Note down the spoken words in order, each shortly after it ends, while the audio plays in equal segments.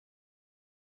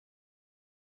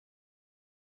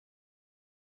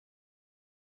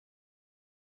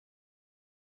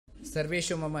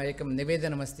सर्वेषु मम एकं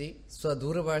निवेदनमस्ति।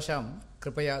 स्वदूरभाषां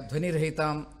कृपया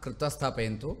ध्वनिरहितां कृत्वा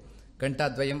स्थापयन्तु।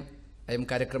 घण्टाद्वयम् अयं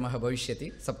कार्यक्रमः भविष्यति,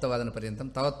 7:00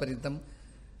 तावत्पर्यन्तं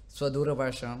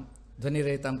स्वदूरभाषां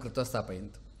ध्वनिरहितां कृत्वा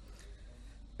स्थापयन्तु।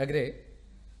 अग्रे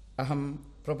अहं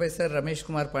प्रोफेसर् रमेश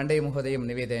कुमार पाण्डे महोदयं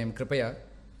निवेदयामि, कृपया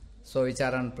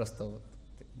स्वविचारान् प्रस्तौतु।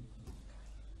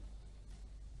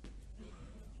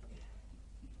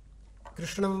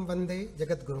 कृष्णं वन्दे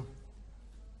जगद्गुरुम्।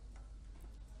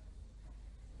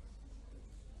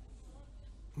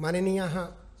 माननीयाः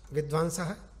विद्वांसः,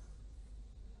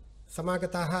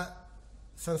 समागताः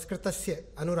संस्कृतस्य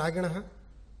अनुरागिणः,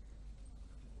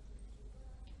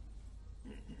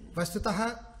 वस्तुतः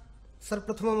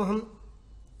सर्वप्रथममहं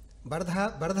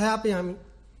वर्धयापयामि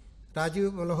राजीव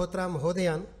मल्होत्रा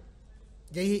महोदयान्,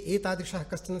 यैः एतादृशः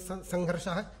कश्चन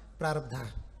सङ्घर्षः प्रारब्धः।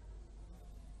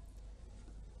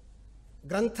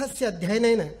 ग्रन्थस्य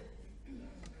अध्ययनेन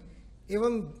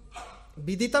एवं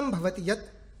विदितं भवति यत्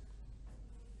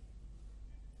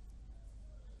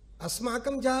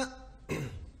अस्माकं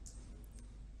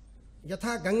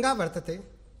यथा गंगा वर्तते,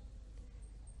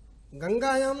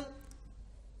 गंगायां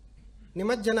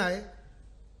निमज्जनाय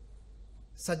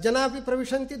सज्जनापि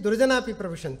प्रविशन्ति, दुर्जनापि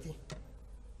प्रविशन्ति।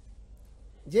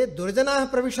 ये दुर्जनाः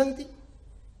प्रविशन्ति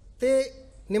ते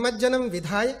निमज्जनं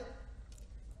विधाय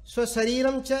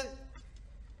स्वशरीरं च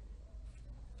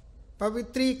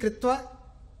पवित्रीकृत्वा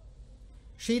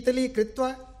शीतलीकृत्वा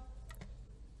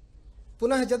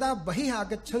पुनः यदा बहिः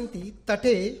आगच्छन्ति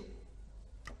तटे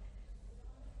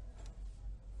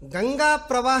गंगा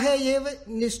प्रवाहे एव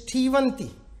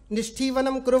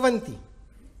निष्ठीवनं कुर्वन्ति।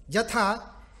 यथा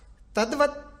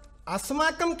तद्वत्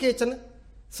अस्माकं केचन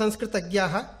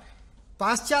संस्कृतज्ञाः,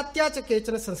 पाश्चात्या च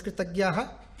केचन संस्कृतज्ञाः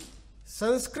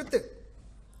संस्कृत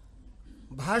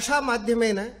भाषा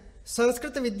माध्यमेन,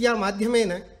 संस्कृत विद्या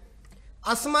माध्यमेन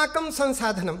अस्माकं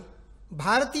संसाधनं,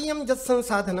 भारतीयं यत्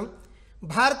संसाधनं,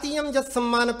 भारतीयं यत्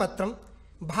सम्मानपत्रं,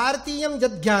 भारतीयं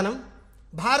यत् ज्ञानं,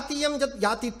 भारतीयं यत्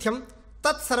यातिथ्यं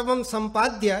तत्सर्वं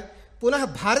सम्पाद्य पुनः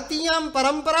भारतीयां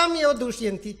परम्पराम् एव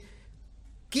दूषयन्ति।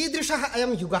 कीदृशः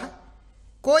अयं युगः,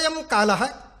 कोऽयं कालः,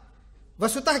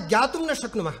 वस्तुतः ज्ञातुं न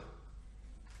शक्नुमः।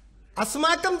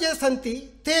 अस्माकं ये सन्ति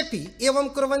तेपि एवं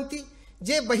कुर्वन्ति,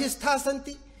 ये बहिस्थाः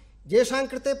सन्ति, येषां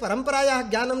कृते परम्परायाः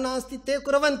ज्ञानं नास्ति ते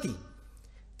कुर्वन्ति।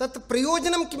 तत्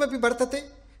प्रयोजनं किमपि वर्तते,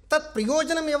 तत्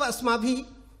प्रयोजनमेव अस्माभिः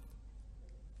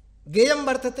ज्ञेयं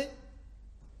वर्तते।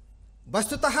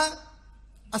 वस्तुतः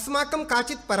अस्माकं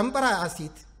काचित् परम्परा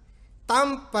आसीत्, तां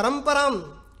परम्पराम्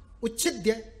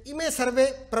उच्छिद्य इमे सर्वे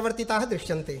प्रवर्तिताः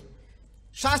दृश्यन्ते।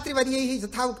 शास्त्रिवर्यैः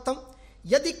यथा उक्तं,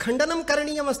 यदि खण्डनं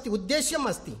करणीयमस्ति, उद्देश्यम्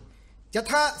अस्ति,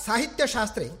 यथा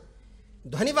साहित्यशास्त्रे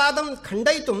ध्वनिवादं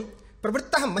खण्डयितुं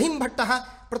प्रवृत्तः महिमभट्टः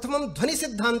प्रथमं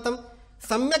ध्वनिसिद्धान्तं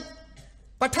सम्यक्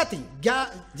पठति,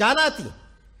 जानाति,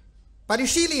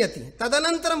 परिशीलयति,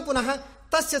 तदनन्तरं पुनः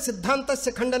तस्य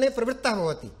सिद्धान्तस्य खण्डने प्रवृत्तः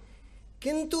भवति।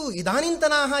 किन्तु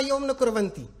इदानीन्तनाः एवं न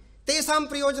कुर्वन्ति, तेषां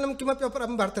प्रयोजनं किमपि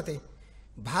अपरं वर्तते।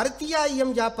 भारतीया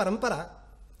इयं या परम्परा,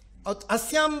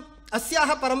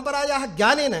 अस्याः परम्परायाः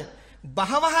ज्ञानेन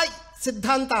बहवः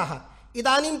सिद्धान्ताः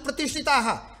इदानीं प्रतिष्ठिताः,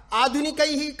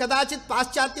 आधुनिकैः कदाचित्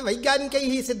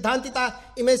पाश्चात्यवैज्ञानिकैः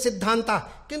सिद्धान्तिताः इमे सिद्धान्ताः,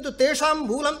 किन्तु तेषां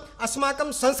मूलम्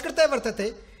अस्माकं संस्कृते वर्तते।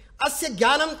 अस्य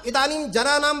ज्ञानम् इदानीं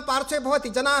जनानां पार्श्वे भवति,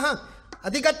 जनाः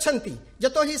अधिगच्छन्ति,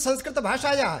 यतोहि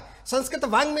संस्कृतभाषायाः,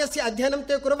 संस्कृतवाङ्मयस्य अध्ययनं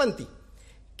ते कुर्वन्ति।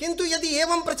 किन्तु यदि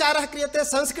एवं प्रचारः क्रियते,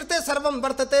 संस्कृते सर्वं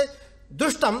वर्तते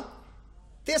दृष्टं,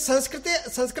 ते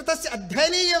संस्कृतस्य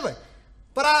अध्ययने एव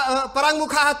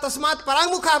पराङ्मुखाः, तस्मात्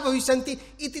पराङ्मुखाः भविष्यन्ति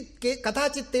इति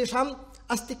कदाचित् तेषाम्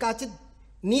अस्ति काचित्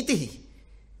नीतिः।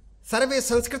 सर्वे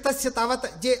संस्कृतस्य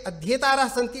तावत् ये अध्येतारः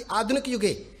सन्ति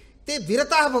आधुनिकयुगे ते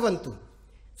विरताः भवन्तु।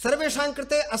 सर्वेषां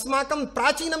कृते अस्माकं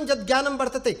प्राचीनं यद् ज्ञानं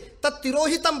वर्तते तत्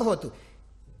तिरोहितं भवतु,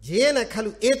 येन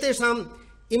खलु एतेषाम्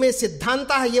इमे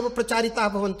सिद्धान्ताः एव प्रचारिताः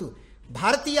भवन्तु।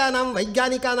 भारतीयानां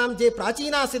वैज्ञानिकानां ये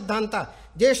प्राचीनाः सिद्धान्ताः,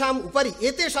 येषाम् उपरि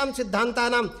एतेषां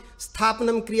सिद्धान्तानां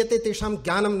स्थापनं क्रियते, तेषां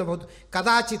ज्ञानं न भवतु।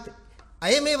 कदाचित्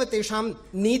अयमेव तेषां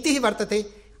नीतिः वर्तते।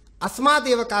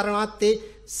 अस्मादेव कारणात् ते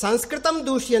संस्कृतं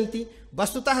दूषयन्ति।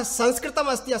 वस्तुतः संस्कृतम्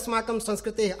अस्ति अस्माकं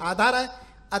संस्कृतेः आधारः,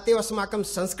 अतएव अस्माकं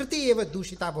संस्कृतिः एव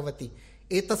दूषिता भवति।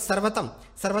 एतत्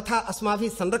सर्वथा अस्माभिः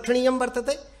संरक्षणीयं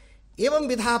वर्तते। एवं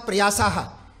विधाः प्रयासाः,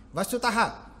 वस्तुतः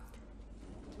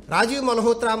राजीव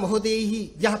मल्होत्रा महोदयैः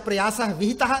यः प्रयासः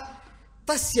विहितः,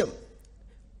 तस्य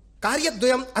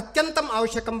कार्यद्वयम् अत्यन्तम्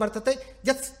आवश्यकं वर्तते,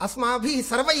 यत् अस्माभिः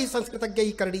सर्वैः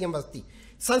संस्कृतज्ञैः करणीयम् अस्ति।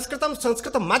 संस्कृतं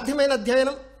संस्कृतमाध्यमेन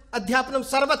अध्यापनं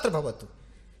सर्वत्र भवतु।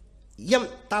 इयं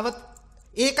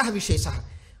तावत् एकः विशेषः।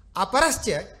 अपरश्च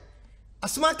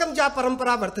अस्माकं या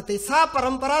परंपरा वर्तते सा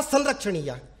परंपरा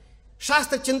संरक्षणीया।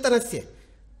 शास्त्रचिन्तनस्य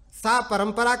सा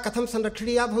परंपरा कथं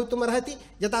संरक्षणीया भवितुमर्हति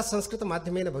यथा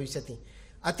संस्कृतमाध्यमेन भविष्यति।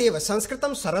 अतएव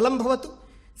संस्कृतं सरलं भवतु,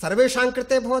 सर्वेषां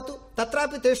कृते भवतु,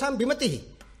 तत्रापि तेषां विमतिः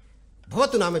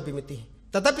भवतु नाम विमतिः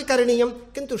तदपि करणीयं।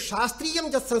 किन्तु शास्त्रीयं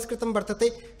यत् संस्कृतं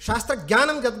वर्तते,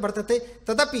 शास्त्रज्ञानं यत् वर्तते,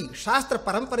 तदपि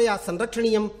शास्त्रपरम्परया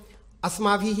संरक्षणीयम्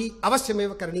अस्माभिः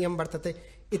अवश्यमेव करणीयं वर्तते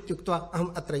इत्युक्त्वा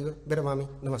अहम् अत्रैव विरमामि।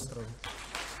 नमस्कारः।